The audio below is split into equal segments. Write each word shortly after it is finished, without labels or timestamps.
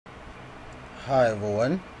Hi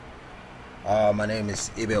everyone, my name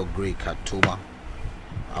is Abel Grey Katoma.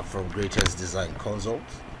 I'm from GREYTEST Design Consult.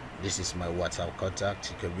 This is my WhatsApp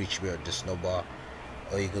contact. You can reach me on this number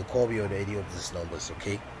or you can call me on any of these numbers,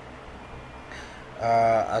 okay?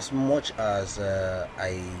 As much as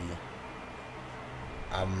I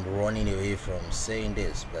am running away from saying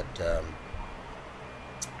this, but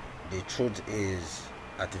the truth is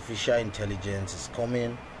artificial intelligence is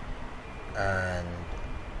coming, and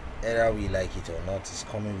either we like it or not, it's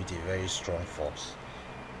coming with a very strong force,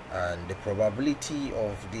 and the probability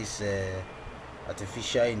of this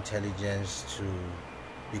artificial intelligence to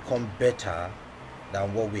become better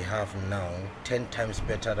than what we have now, 10 times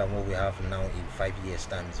better than what we have now in 5 years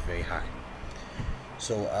time, is very high.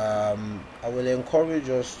 So I will encourage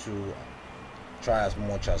us to try as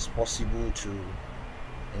much as possible to,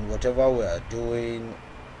 in whatever we are doing,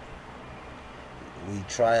 we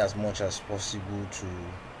try as much as possible to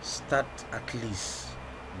start at least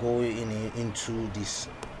going into this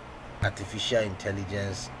artificial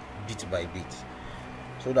intelligence bit by bit,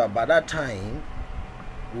 so that by that time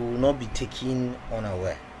we will not be taken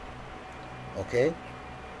unaware. Okay,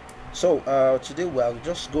 so today we are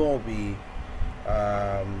just going to be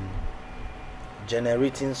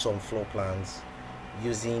generating some floor plans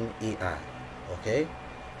using AI. Okay,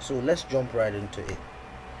 so let's jump right into it.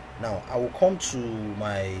 Now I will come to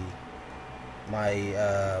my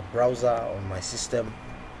browser on my system,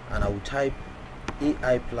 and I will type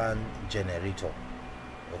AI plan generator.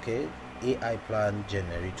 Okay, AI plan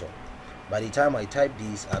generator. By the time I type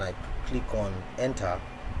this and I click on enter,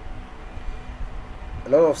 a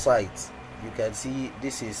lot of sites, you can see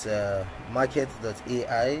this is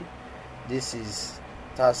market.ai, this is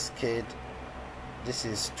tasked, this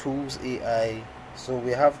is tools AI. So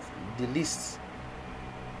we have the lists,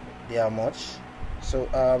 they are much. So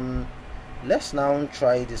let's now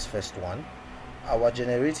try this first one. Our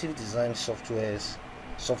generative design software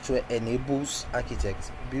enables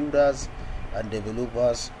architects, builders and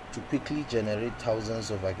developers to quickly generate thousands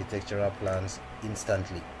of architectural plans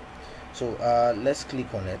instantly. So let's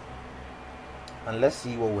click on it and let's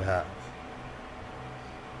see what we have.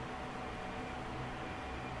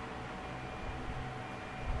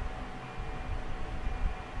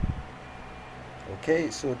 Okay,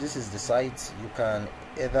 so this is the site. You can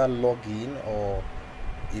either log in, or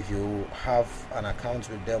if you have an account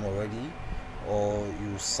with them already, or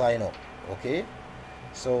you sign up. Okay,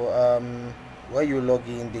 so when you log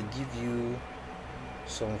in, they give you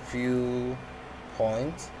some few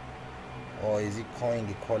points, or is it coin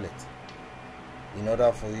they call it, in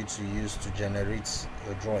order for you to use to generate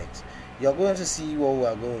your drawings. You're going to see what we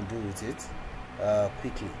are going to do with it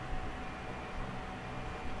quickly,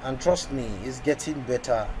 and trust me, it's getting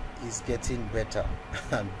better. It's getting better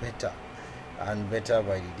and better and better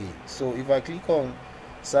by the day. So if I click on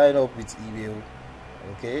sign up with email,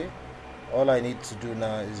 okay, all I need to do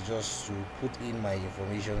now is just to put in my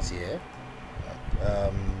information here.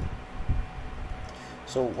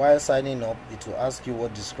 So while signing up, it will ask you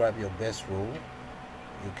what describe your best role.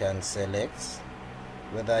 You can select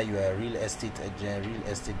whether you are a real estate agent, real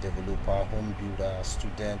estate developer, home builder,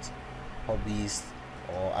 student, hobbyist,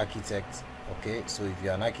 or architect. Okay, so if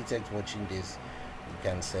you're an architect watching this, you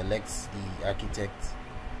can select the architect.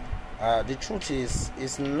 The truth is,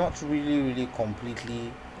 it's not really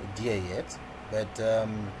completely there yet, but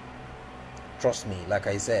trust me, like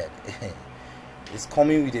I said, it's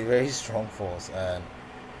coming with a very strong force. And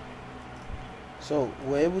so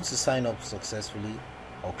we're able to sign up successfully.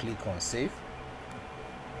 I'll click on save.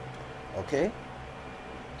 Okay,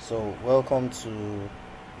 so welcome to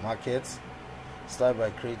market. Start by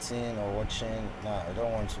creating or watching. Now I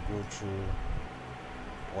don't want to go through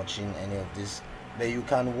watching any of this, but you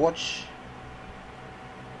can watch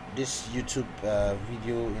this YouTube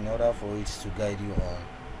video in order for it to guide you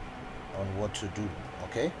on what to do.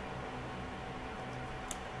 Okay,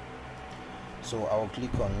 so I will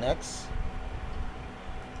click on next.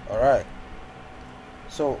 Alright,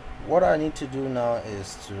 so what I need to do now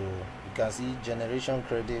is to, you can see generation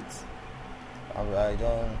credits. I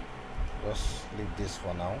don't, just leave this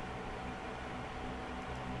for now.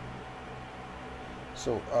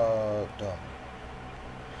 So done.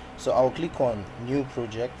 So I'll click on new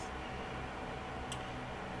project.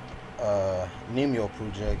 Name your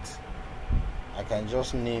project. I can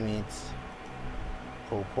just name it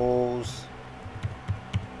propose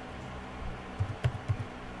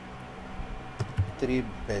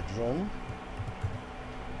 3-bedroom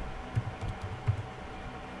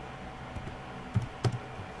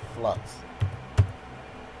flat.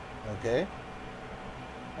 Okay,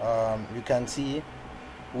 you can see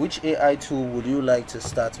which AI tool would you like to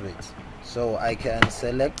start with. So I can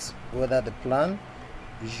select whether the plan,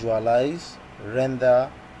 visualize, render,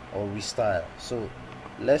 or restyle. So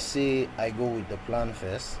let's say I go with the plan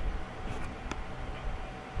first.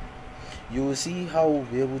 You will see how we'll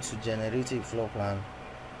be able to generate a floor plan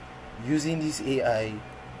using this AI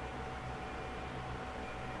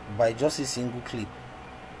by just a single click.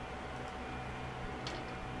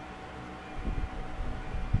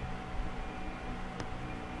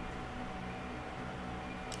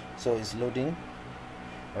 So it's loading.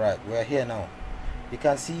 Right, we're here now. You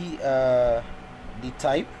can see the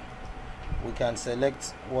type. We can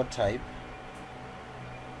select what type.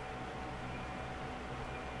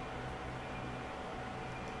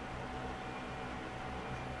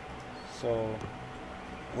 So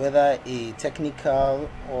whether a technical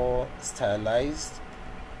or stylized.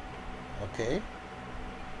 Okay,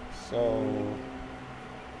 so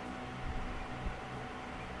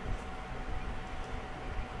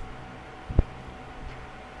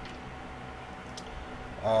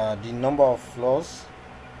the number of floors,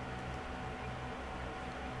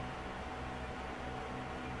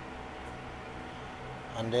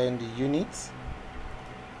 and then the units,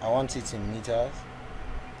 I want it in meters.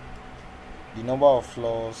 The number of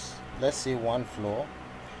floors, let's say 1 floor.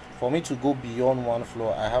 For me to go beyond 1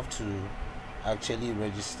 floor, I have to actually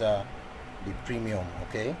register the premium.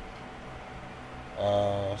 Okay,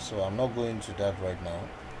 so I'm not going to that right now.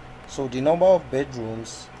 So the number of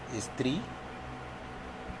bedrooms is 3.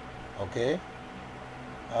 Okay,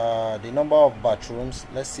 the number of bathrooms,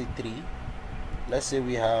 let's say 3. Let's say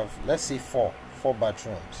we have, let's say 4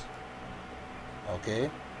 bathrooms. Okay,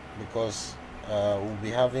 because we'll be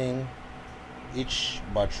having each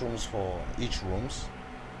bathrooms for each rooms.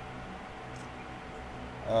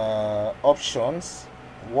 Options,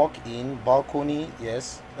 walk-in, balcony.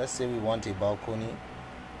 Yes, let's say we want a balcony,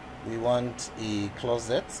 we want a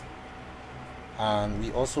closet, and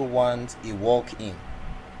we also want a walk-in.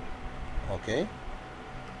 Okay,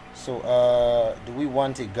 so do we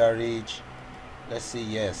want a garage? Let's say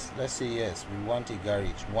yes. We want a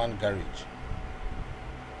garage, 1 garage.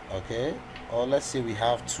 Okay, or let's say we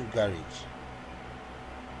have 2 garage.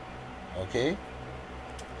 Okay,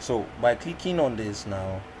 so by clicking on this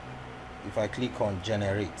now, if I click on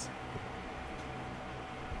generate,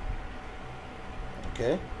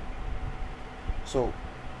 okay, so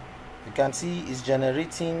you can see it's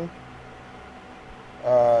generating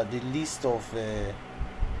the list of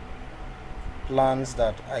plans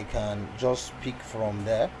that I can just pick from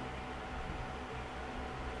there.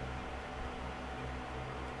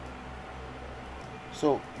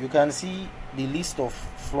 So you can see the list of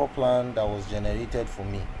floor plan that was generated for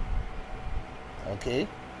me. Okay,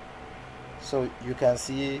 so you can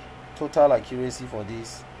see total accuracy for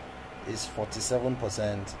this is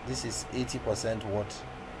 47%. This is 80% what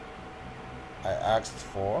I asked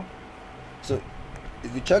for. So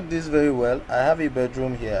if you check this very well, I have a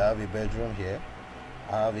bedroom here, I have a bedroom here,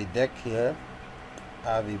 I have a deck here,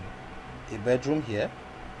 I have a bedroom here.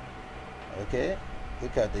 Okay,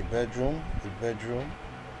 look at the bedroom,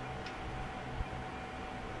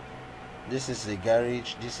 this is the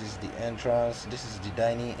garage, this is the entrance, this is the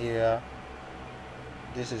dining area,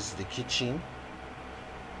 this is the kitchen.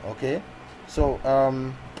 Okay, so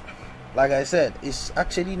like I said, it's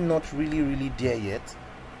actually not really there yet,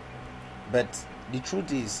 but the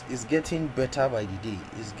truth is, it's getting better by the day.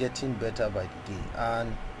 It's getting better by the day,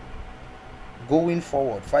 and going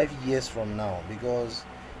forward 5 years from now, because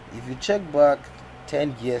if you check back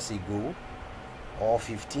 10 years ago or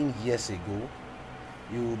 15 years ago,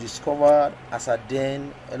 you will discover as at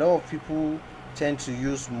then a lot of people tend to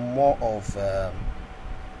use more of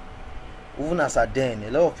even as at then,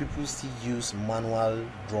 a lot of people still use manual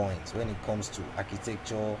drawings when it comes to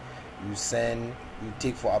architecture. You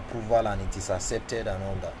take for approval and it is accepted and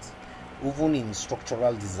all that. Even in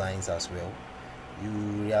structural designs as well, you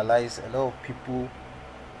realize a lot of people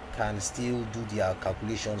can still do their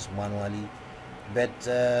calculations manually. But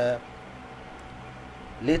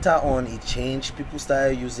later on it changed. People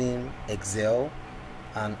started using Excel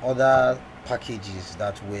and other packages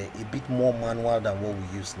that were a bit more manual than what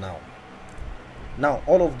we use now. Now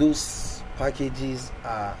all of those packages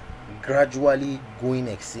are gradually going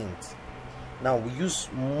extinct. Now we use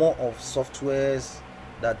more of softwares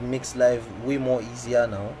that makes life way more easier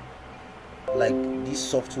now. Like these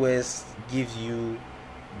softwares gives you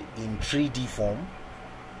in 3D form.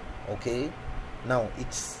 Okay, now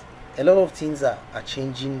it's a lot of things are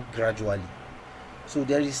changing gradually. So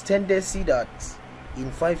there is tendency that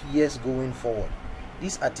in 5 years going forward,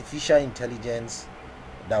 this artificial intelligence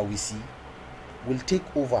that we see will take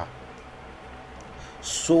over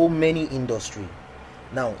so many industry.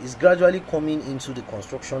 Now it's gradually coming into the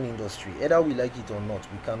construction industry. Either we like it or not,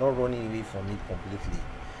 we cannot run away from it completely.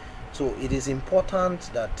 So it is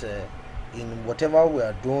important that in whatever we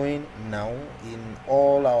are doing now, in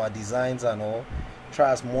all our designs and all,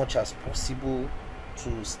 try as much as possible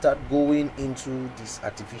to start going into this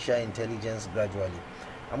artificial intelligence gradually.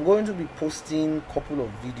 I'm going to be posting a couple of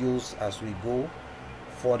videos as we go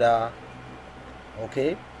further.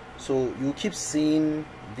 Okay, so you keep seeing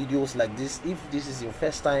videos like this. If this is your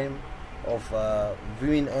first time of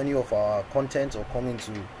viewing any of our content or coming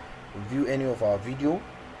to view any of our video,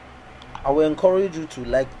 I will encourage you to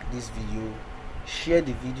like this video, share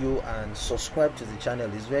the video, and subscribe to the channel.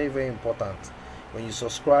 It's very, very important when you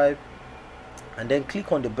subscribe, and then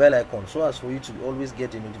click on the bell icon so as for you to always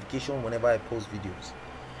get a notification whenever I post videos.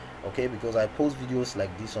 Okay, because I post videos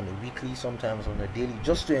like this on a weekly, sometimes on a daily,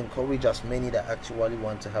 just to encourage as many that actually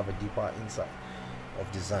want to have a deeper insight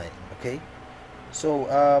of design. Okay, so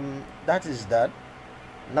that is that.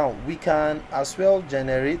 Now we can as well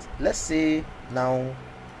generate, let's say now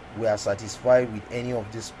we are satisfied with any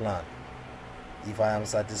of this plan. If I am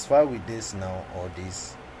satisfied with this now or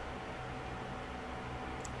this,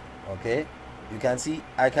 okay, you can see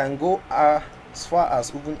I can go as far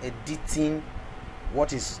as even editing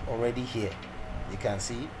what is already here. You can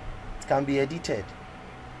see it can be edited.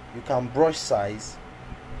 You can brush size,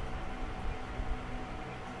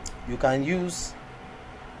 you can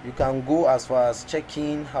go as far as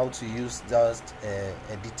checking how to use just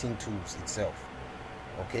editing tools itself.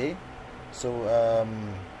 Okay, so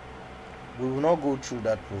we will not go through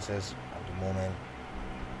that process at the moment.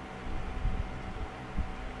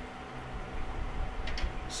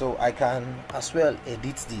 So I can as well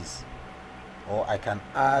edit this, or I can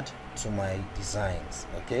add to my designs.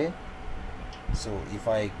 Okay, so if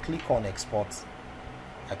I click on export,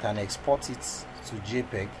 I can export it to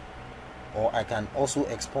JPEG, or I can also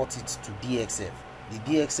export it to DXF. The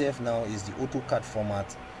DXF now is the AutoCAD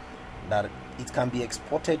format that it can be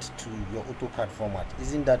exported to your AutoCAD format.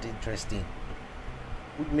 Isn't that interesting?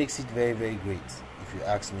 Which makes it very, very great if you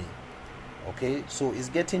ask me. Okay, so it's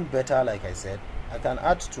getting better. Like I said, I can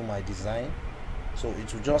add to my design, so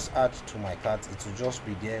it will just add to my cart. It will just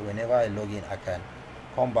be there. Whenever I log in, I can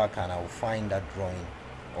come back and I will find that drawing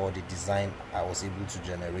or the design I was able to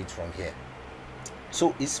generate from here.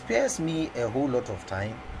 So it spares me a whole lot of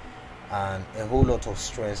time and a whole lot of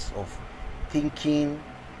stress of thinking,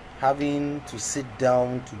 having to sit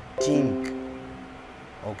down to think.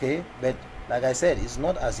 Okay, but like I said, it's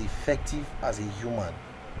not as effective as a human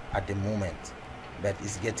at the moment, but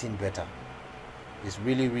it's getting better. It's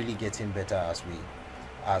really, really getting better as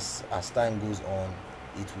time goes on.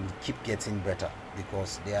 It will keep getting better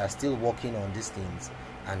because they are still working on these things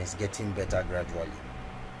and it's getting better gradually.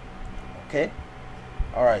 Okay,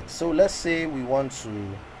 all right, so let's say we want to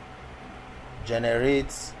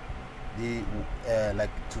generate the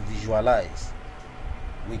like to visualize.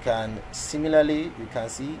 We can similarly, you can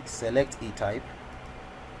see, select a type.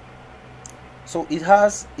 So it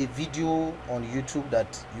has a video on YouTube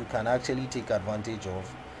that you can actually take advantage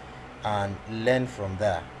of and learn from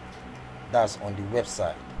there. That's on the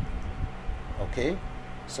website. Okay,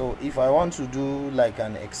 so if I want to do like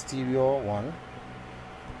an exterior one,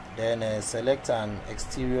 then select an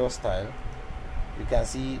exterior style. You can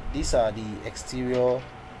see these are the exterior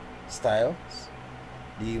styles: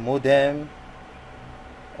 the modern,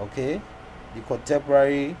 okay, the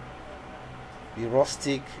contemporary, the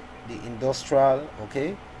rustic, the industrial.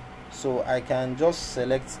 Okay, so I can just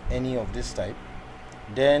select any of this type,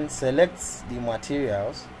 then select the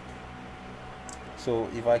materials. So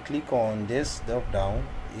if I click on this drop down,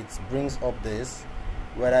 it brings up this,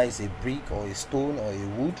 whether it's a brick or a stone or a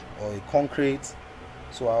wood or a concrete.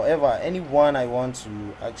 So however, any one I want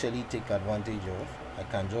to actually take advantage of, I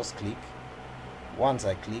can just click. Once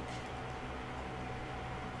I click,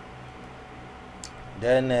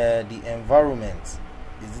 then the environment,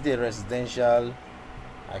 is it a residential?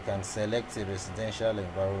 I can select a residential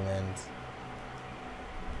environment.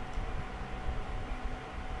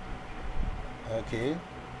 Okay,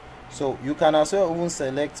 so you can as well even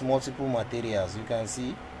select multiple materials. You can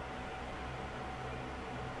see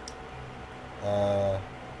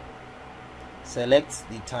select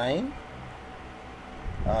the time.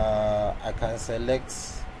 I can select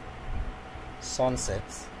sunset.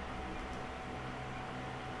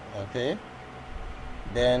 Okay,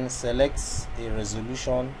 then select a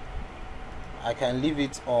resolution. I can leave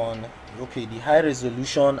it on. Okay, the high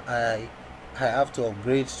resolution I have to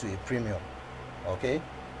upgrade to a premium. Okay,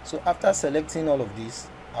 so after selecting all of this,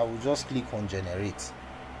 I will just click on generate,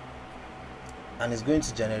 and it's going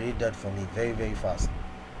to generate that for me very, very fast.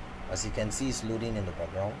 As you can see, it's loading in the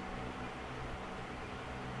background.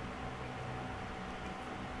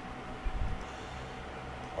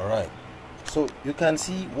 Alright, so you can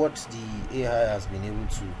see what the AI has been able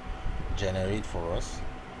to generate for us.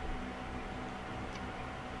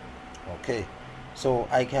 Okay, so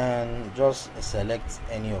I can just select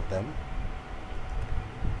any of them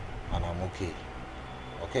and I'm okay.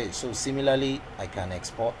 Okay, so similarly I can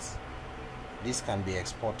export. This can be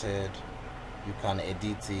exported, you can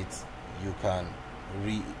edit it, you can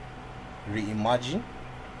reimagine,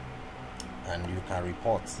 and you can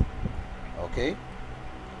report. Okay,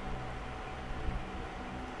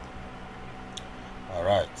 all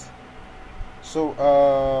right, so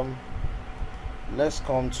let's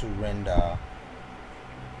come to render.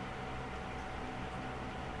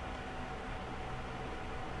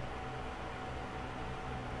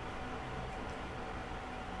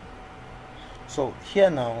 So here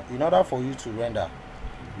now, in order for you to render,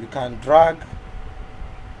 you can drag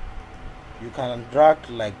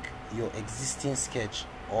like your existing sketch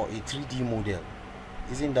or a 3D model.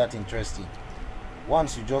 Isn't that interesting?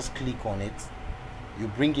 Once you just click on it, you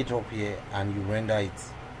bring it up here and you render it.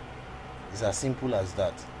 It's as simple as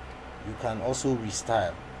that. You can also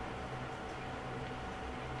restyle.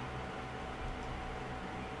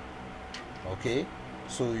 Okay,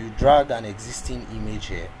 so you drag an existing image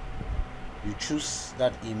here, you choose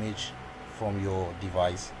that image from your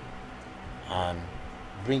device and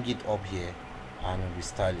bring it up here and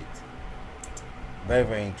restyle it.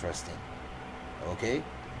 Very interesting. Okay,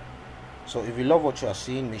 so if you love what you are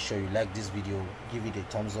seeing, make sure you like this video, give it a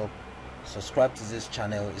thumbs up, subscribe to this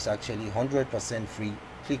channel. It's actually 100% free.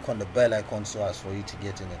 Click on the bell icon so as for you to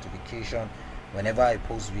get a notification whenever I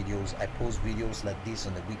post videos. I post videos like this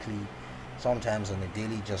on the weekly, sometimes on a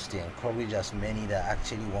daily, just to encourage as many that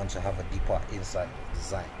actually want to have a deeper insight of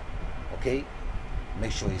design. Okay,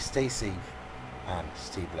 make sure you stay safe and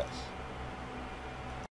stay blessed.